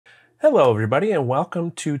Hello everybody and welcome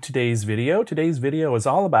to today's video. Today's video is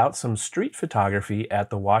all about some street photography at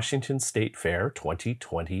the Washington State Fair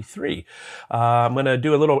 2023. I'm going to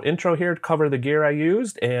do a little intro here to cover the gear I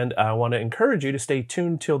used, and I want to encourage you to stay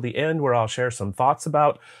tuned till the end where I'll share some thoughts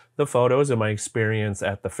about the photos and my experience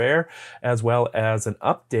at the fair, as well as an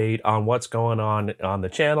update on what's going on the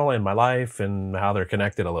channel and my life and how they're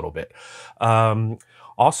connected a little bit.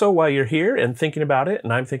 Also, while you're here and thinking about it,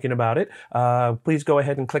 and I'm thinking about it, please go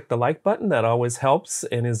ahead and click the like button. That always helps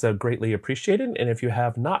and is greatly appreciated. And if you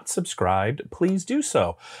have not subscribed, please do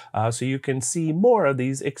so, so you can see more of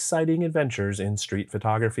these exciting adventures in street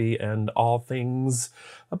photography and all things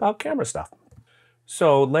about camera stuff.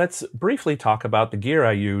 So let's briefly talk about the gear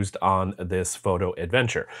I used on this photo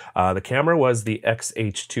adventure. The camera was the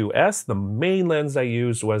X-H2S. The main lens I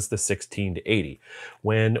used was the 16-80.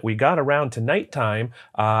 When we got around to nighttime,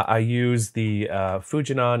 I used the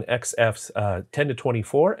Fujinon XF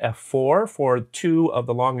 10-24 f4 for 2 of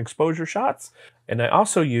the long exposure shots. And I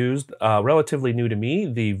also used, relatively new to me,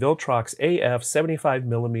 the Viltrox AF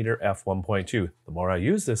 75mm f1.2. The more I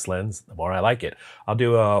use this lens, the more I like it. I'll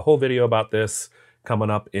do a whole video about this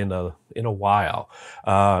coming up in a while.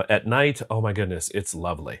 At night, oh my goodness, it's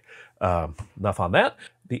lovely. Enough on that.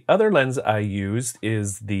 The other lens I used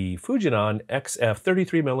is the Fujinon XF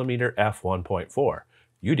 33mm f1.4.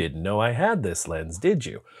 You didn't know I had this lens, did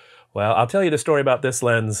you? Well, I'll tell you the story about this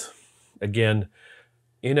lens again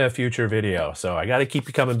in a future video, so I gotta keep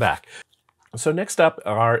you coming back. So next up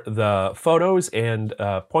are the photos and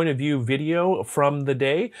point of view video from the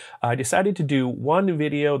day. I decided to do one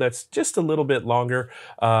video that's just a little bit longer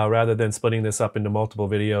rather than splitting this up into multiple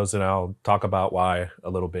videos, and I'll talk about why a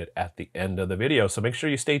little bit at the end of the video. So make sure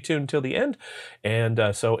you stay tuned till the end,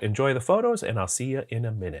 and so enjoy the photos, and I'll see you in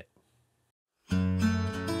a minute.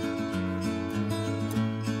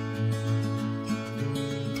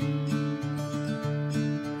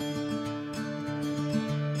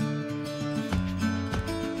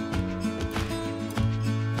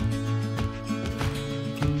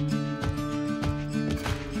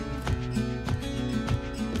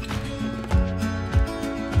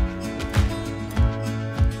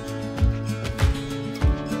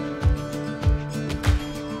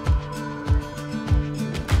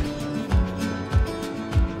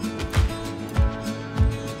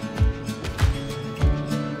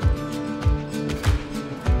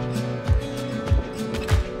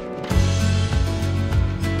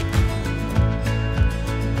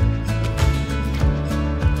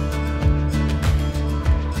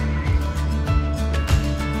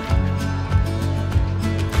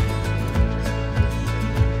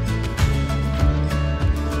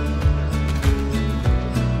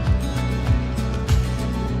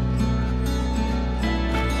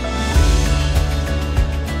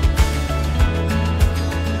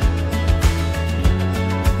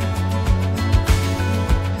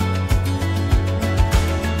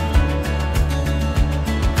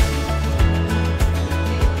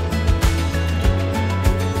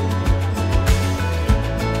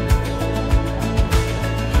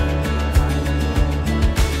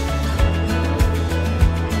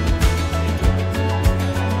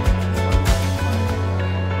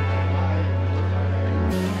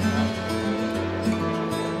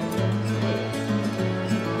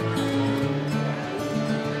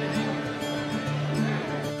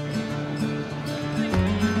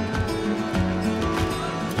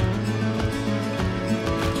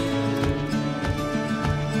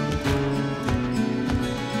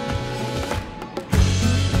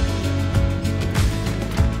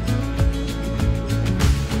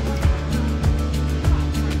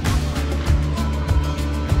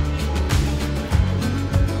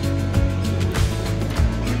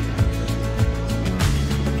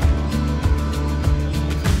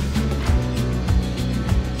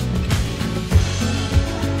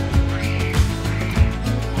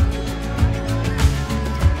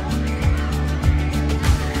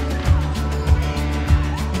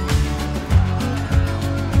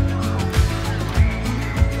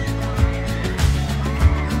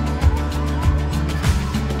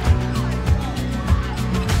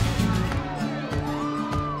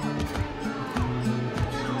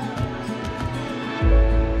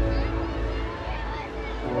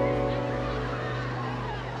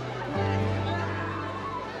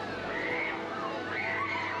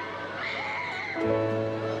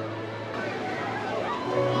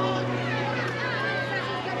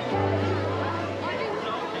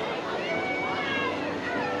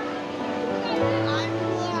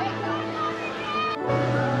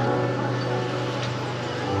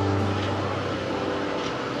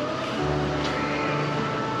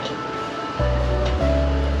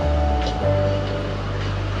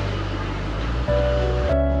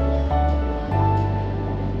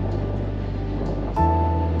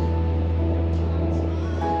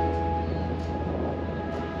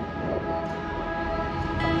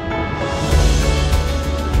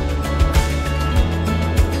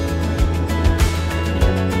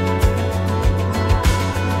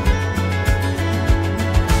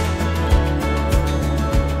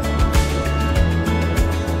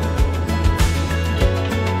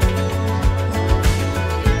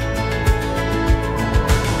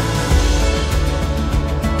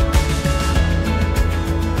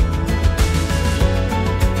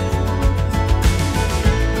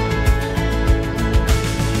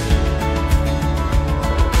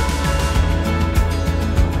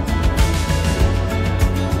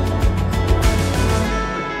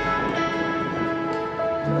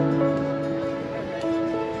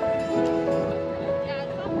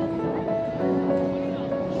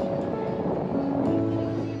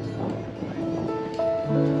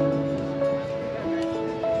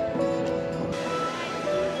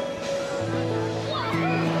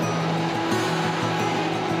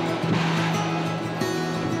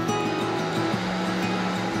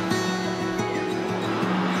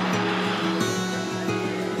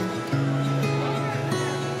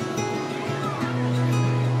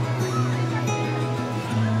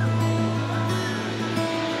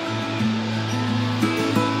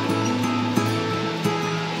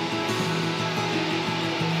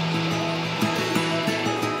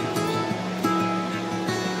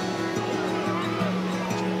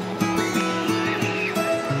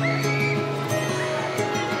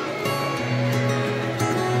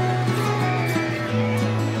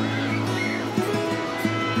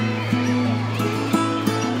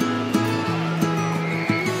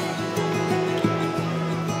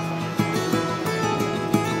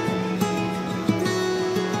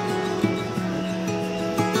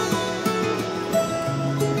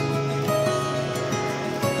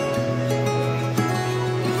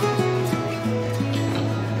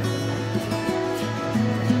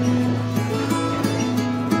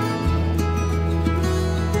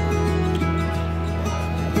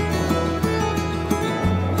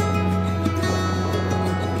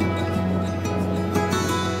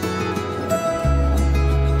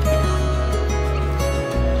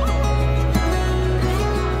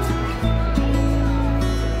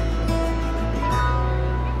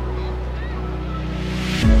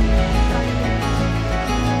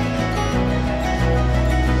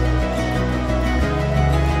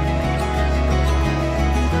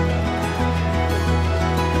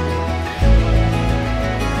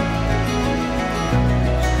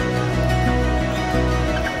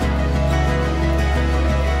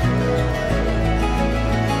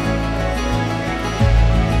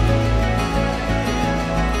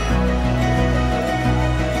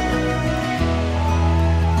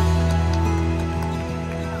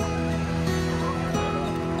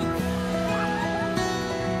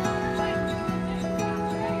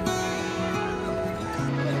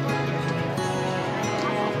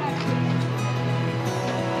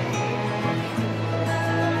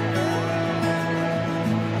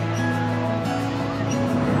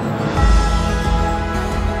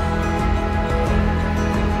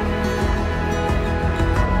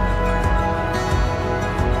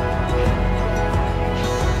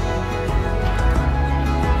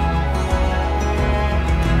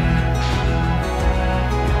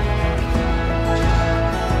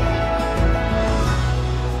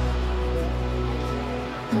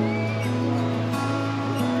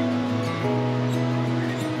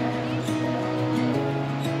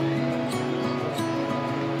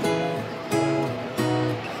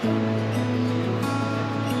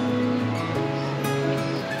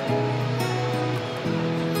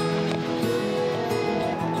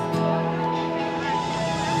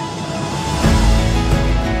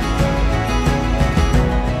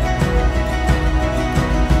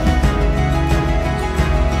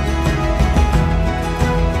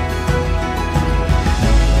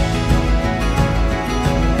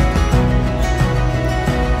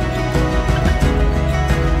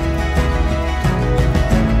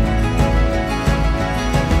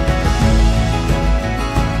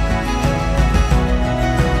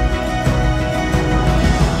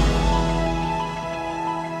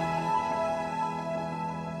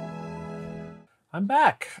 I'm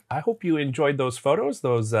back. I hope you enjoyed those photos,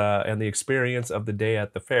 and the experience of the day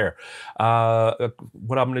at the fair.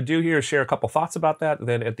 What I'm going to do here is share a couple thoughts about that.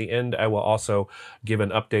 Then at the end, I will also give an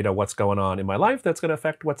update on what's going on in my life that's going to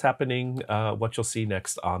affect what's happening, what you'll see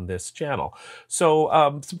next on this channel. So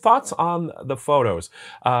some thoughts on the photos.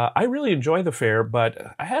 I really enjoy the fair,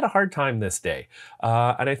 but I had a hard time this day.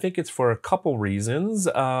 And I think it's for a couple reasons.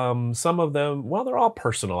 Some of them, well, they're all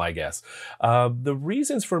personal, I guess. The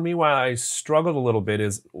reasons for me why I struggled a little bit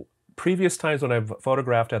is previous times when I've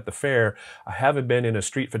photographed at the fair, I haven't been in a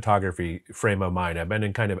street photography frame of mind. I've been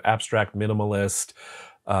in kind of abstract minimalist,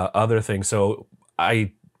 other things. So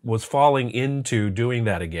I was falling into doing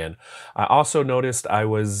that again. I also noticed I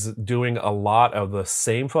was doing a lot of the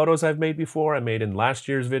same photos I've made before. I made in last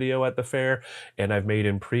year's video at the fair, and I've made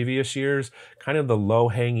in previous years, kind of the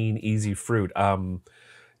low-hanging, easy fruit.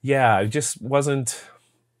 Yeah, I just wasn't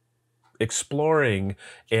exploring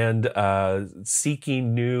and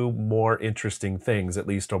seeking new, more interesting things, at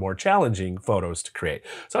least, or more challenging photos to create.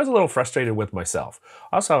 So I was a little frustrated with myself.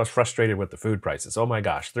 Also, I was frustrated with the food prices. Oh my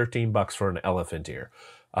gosh, 13 bucks for an elephant ear.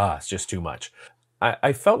 It's just too much.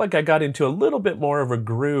 I felt like I got into a little bit more of a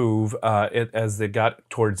groove as it got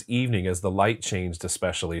towards evening, as the light changed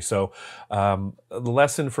especially. So the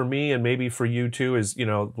lesson for me, and maybe for you too, is, you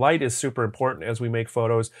know, light is super important as we make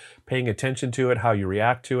photos. Paying attention to it, how you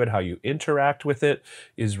react to it, how you interact with it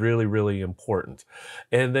is really, really important.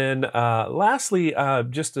 And then lastly,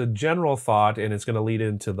 just a general thought, and it's going to lead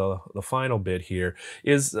into the final bit here,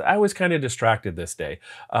 is I was kind of distracted this day.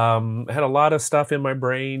 I had a lot of stuff in my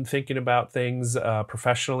brain thinking about things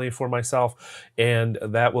professionally for myself, and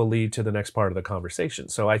that will lead to the next part of the conversation.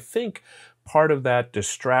 So I think part of that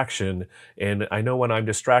distraction, and I know when I'm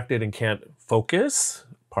distracted and can't focus,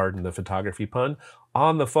 pardon the photography pun,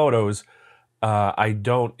 on the photos, I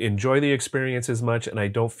don't enjoy the experience as much, and I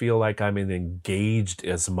don't feel like I'm engaged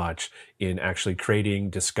as much in actually creating,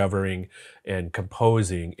 discovering, and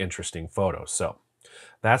composing interesting photos. So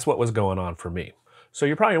that's what was going on for me. So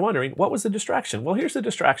you're probably wondering, what was the distraction? Well, here's the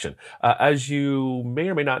distraction. As you may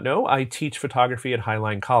or may not know, I teach photography at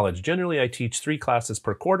Highline College. Generally, I teach 3 classes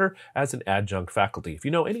per quarter as an adjunct faculty. If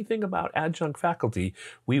you know anything about adjunct faculty,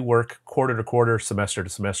 we work quarter to quarter, semester to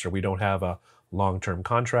semester. We don't have a long-term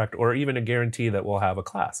contract or even a guarantee that we'll have a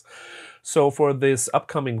class. So for this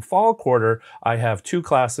upcoming fall quarter, I have 2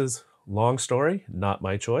 classes. Long story, not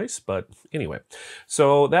my choice, but anyway.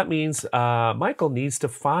 So that means Michael needs to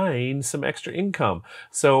find some extra income.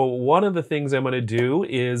 So one of the things I'm going to do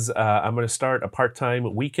is I'm going to start a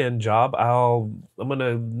part-time weekend job. I'm going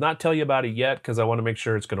to not tell you about it yet because I want to make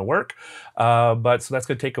sure it's going to work. But so that's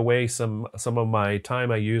going to take away some of my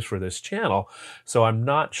time I use for this channel. So I'm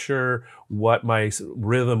not sure what my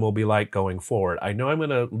rhythm will be like going forward. I know I'm going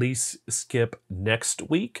to at least skip next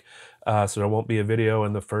week. So there won't be a video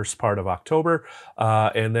in the first part of October.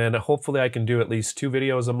 And then hopefully I can do at least 2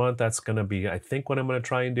 videos a month. That's going to be, I think, what I'm going to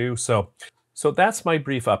try and do. So that's my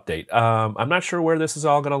brief update. I'm not sure where this is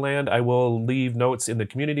all going to land. I will leave notes in the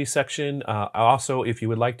community section. Also, if you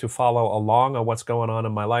would like to follow along on what's going on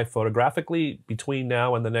in my life photographically between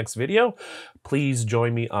now and the next video, please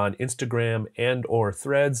join me on Instagram and or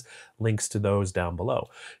Threads. Links to those down below.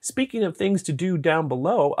 Speaking of things to do down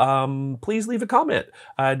below, please leave a comment.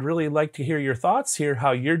 I'd really like to hear your thoughts, hear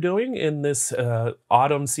how you're doing in this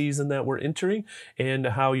autumn season that we're entering, and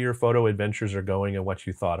how your photo adventures are going and what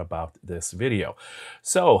you thought about this video.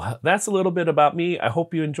 So that's a little bit about me. I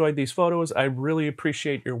hope you enjoyed these photos. I really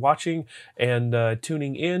appreciate your watching and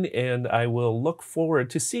tuning in, and I will look forward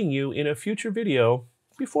to seeing you in a future video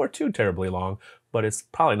before too terribly long, but it's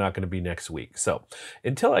probably not going to be next week. So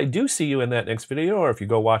until I do see you in that next video, or if you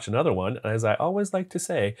go watch another one, as I always like to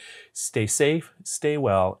say, stay safe, stay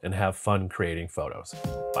well, and have fun creating photos.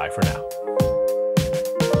 Bye for now.